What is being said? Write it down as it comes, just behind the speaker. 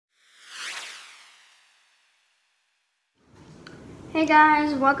Hey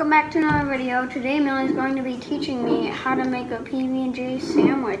guys, welcome back to another video. Today Millie's going to be teaching me how to make a PB&J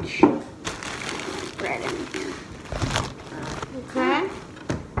sandwich bread in here. Okay.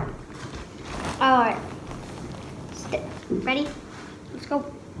 Alright. Ready? Let's go.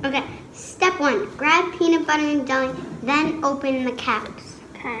 Okay. Step 1. Grab peanut butter and jelly, then open the caps.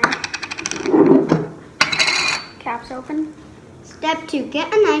 Okay. Caps open. Step 2.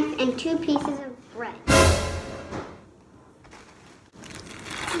 Get a knife and 2 pieces of bread.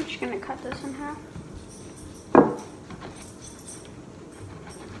 I'm just going to cut this in half.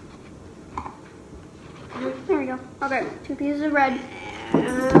 There we go. Okay, 2 pieces of bread.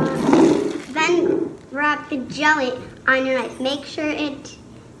 Then wrap the jelly on your knife. Make sure it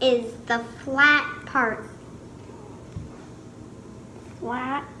is the flat part.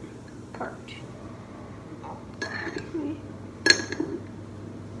 Flat part.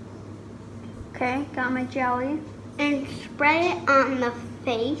 Okay, got my jelly. And spread it on the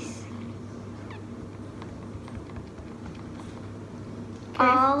face. Okay.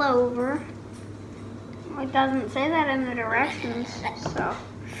 All over. It doesn't say that in the directions, so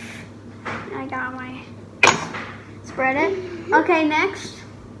I got my spread it. Okay, next.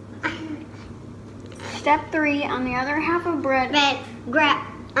 Step 3, on the other half of bread. Grab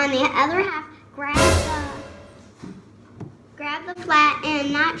on the other half. Grab the flat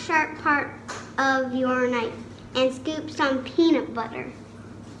and not sharp part of your knife and scoop some peanut butter.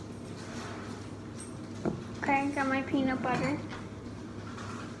 Okay, got my peanut butter.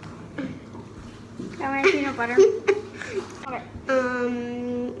 Got my peanut butter.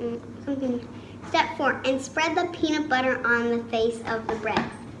 Okay. Step 4, and spread the peanut butter on the face of the bread.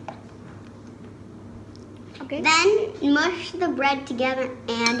 Okay. Then mush the bread together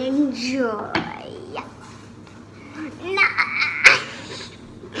and enjoy.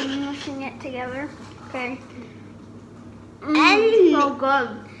 I'm mushing it together. Okay. And so good.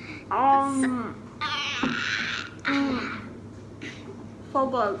 So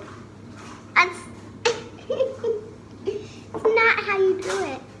good. That's it's not how you do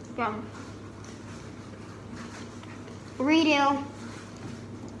it. Yum. Redo.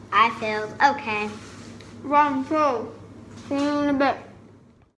 I failed. Okay. Round 2. See you in a bit.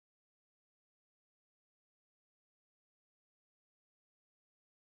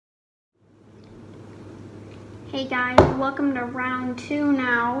 Hey guys, welcome to round 2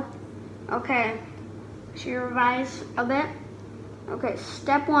 now. Okay, should we revise a bit? Okay,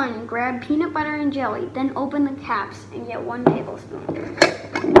 step 1, grab peanut butter and jelly, then open the caps and get 1 tablespoon.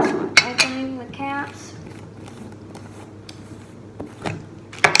 Opening the caps.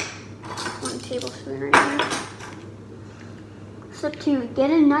 1 tablespoon right here. Step 2, get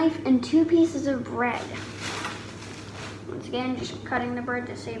a knife and 2 pieces of bread. Once again, just cutting the bread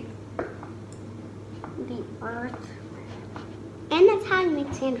to save the earth. And that's how you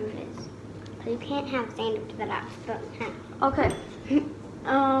make sandwiches. So you can't have a sandwich without split in half. Okay.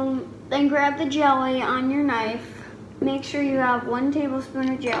 Then grab the jelly on your knife. Make sure you have 1 tablespoon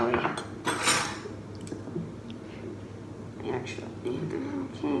of jelly. Actually,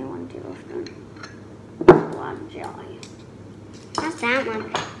 okay, 1 tablespoon. That's a lot of jelly. That's that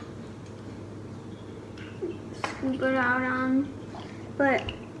one. Scoop it out on,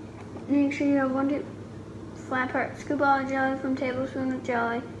 but make sure you have 1 flat part. Scoop all the jelly from tablespoon of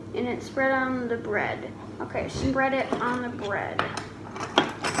jelly, and it's spread on the bread. Okay, spread it on the bread.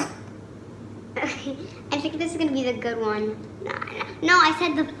 I think this is gonna be the good one. No, I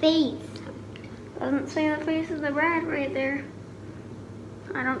said the face. Doesn't say the face of the bread right there.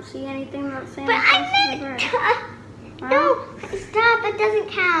 I don't see anything that's saying But the face I of the meant bread. no, stop, that doesn't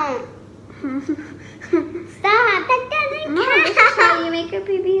count. Stop, that doesn't No, count. this is how you make a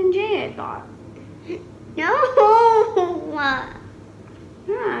PB&J, I thought. No.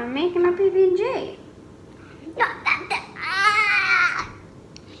 Yeah, I'm making a PB&J. No,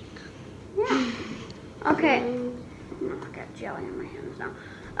 Yeah. Okay. Oh, I got jelly in my hands now.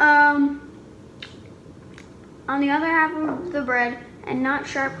 On the other half of the bread, and not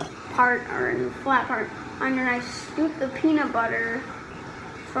sharp part or flat part, on your knife, scoop the peanut butter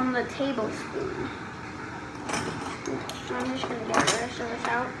from the tablespoon. I'm just going to get the rest of this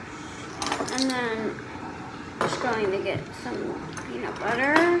out. And then just going to get some peanut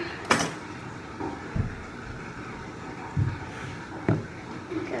butter.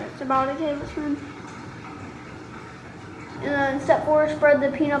 Okay, it's about a tablespoon. And then step 4, spread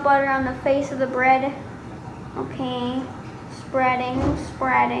the peanut butter on the face of the bread. Okay, spreading.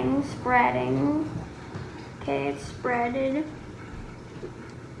 Okay, it's spreaded.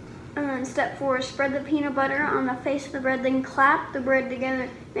 And then step 4, spread the peanut butter on the face of the bread, then clap the bread together.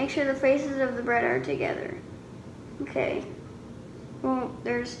 Make sure the faces of the bread are together. Okay. Well,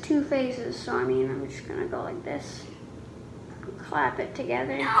 there's two faces, so I mean, I'm just gonna go like this. Clap it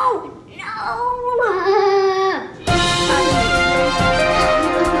together. No! It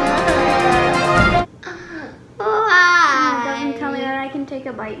doesn't tell me that I can take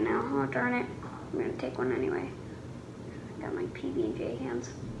a bite now. Oh, darn it. I'm gonna take one anyway. I got my PB+J hands.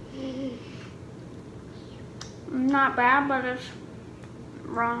 Not bad, but it's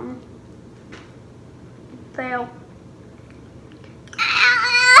wrong. Fail.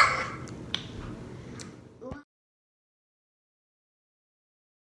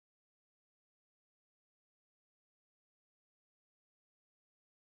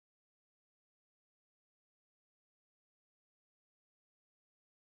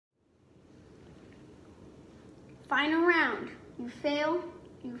 Final round. You fail,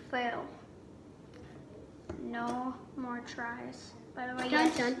 you fail. No more tries. By the way,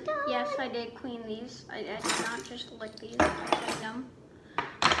 yes, Dun, dun, dun. yes, I did clean these. I did not just lick these. I cleaned them.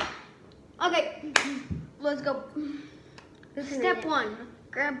 Okay, let's go. Step 1.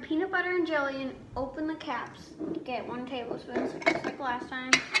 Grab peanut butter and jelly and open the caps. Get 1 tablespoon, so just like last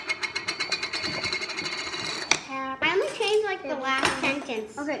time. Cap. I only changed like the last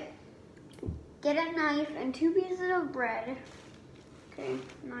sentence. Okay. Get a knife and 2 pieces of bread. Okay,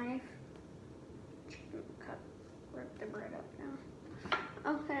 knife. Rip the bread up now.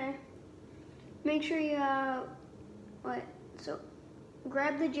 Okay. Make sure you, so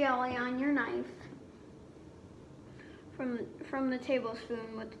grab the jelly on your knife from the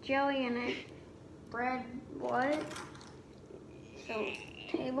tablespoon with the jelly in it. Bread, what? So,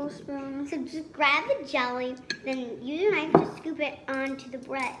 tablespoon. So just grab the jelly, then use your knife to scoop it onto the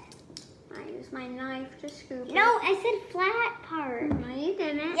bread. I use my knife to scoop it. No, I said flat part. No, you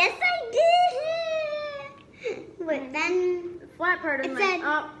didn't. Yes, I did. But then The flat part is it my, said,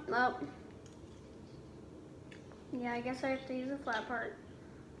 oh. Yeah, I guess I have to use the flat part.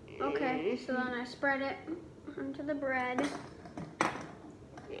 Okay, so then I spread it onto the bread.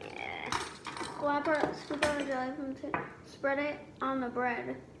 Flat part, scoop out the jelly from the spread it on the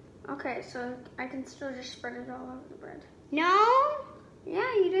bread. Okay, so I can still just spread it all over the bread. no.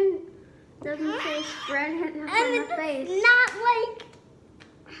 Yeah, you didn't. Doesn't say spread it on the face. Not like,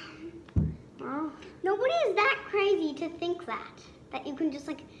 Oh, nobody is that crazy to think that you can just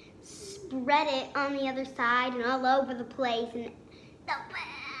like spread it on the other side and all over the place and.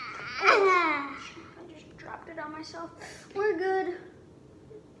 I just dropped it on myself. We're good.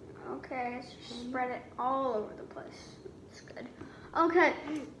 Okay, so just spread it all over the place. It's good. Okay,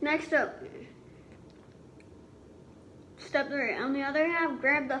 next up. Step 3. On the other half,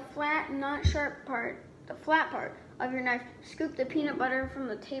 grab the flat, not sharp part, the flat part of your knife. Scoop the peanut butter from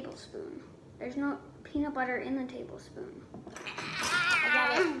the tablespoon. There's no peanut butter in the tablespoon.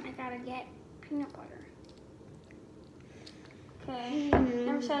 I gotta get peanut butter. Okay.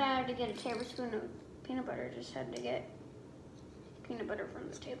 Never said I had to get a tablespoon of peanut butter. Just had to get peanut butter from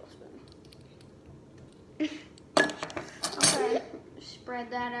the tablespoon. Okay.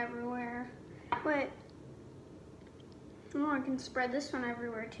 Spread that everywhere. Wait. Oh, I can spread this one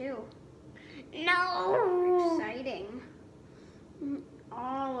everywhere too. No. Exciting.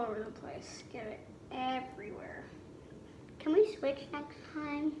 All over the place. Get it everywhere. Can we switch next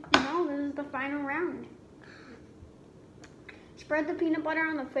time? No, this is the final round. Spread the peanut butter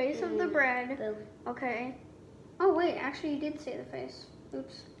on the face of the bread. Boom. Okay. Oh wait, actually you did say the face.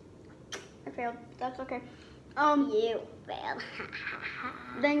 Oops. I failed. That's okay. You failed.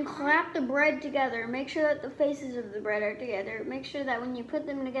 Then clap the bread together. Make sure that the faces of the bread are together. Make sure that when you put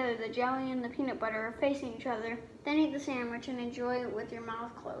them together, the jelly and the peanut butter are facing each other. Then eat the sandwich and enjoy it with your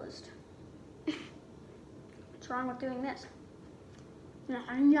mouth closed. What's wrong with doing this? Ew.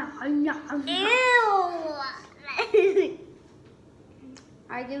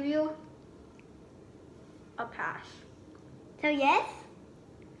 I give you a pass. So yes?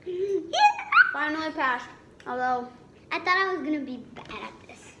 Finally passed. Although, I thought I was gonna be bad at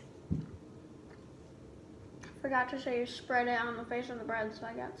this. forgot to say you spread it on the face of the bread, so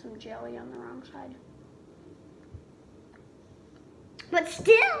I got some jelly on the wrong side. But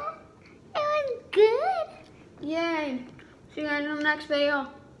still, it was good. Yay! See you guys in the next video.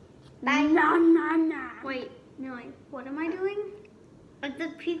 Bye. Wait, Millie, what am I doing? It's a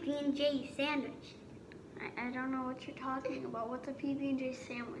PB+J sandwich. I don't know what you're talking about. What's a PB+J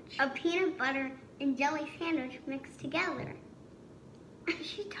sandwich? A peanut butter and jelly sandwich mixed together. What is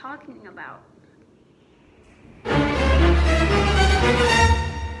she talking about?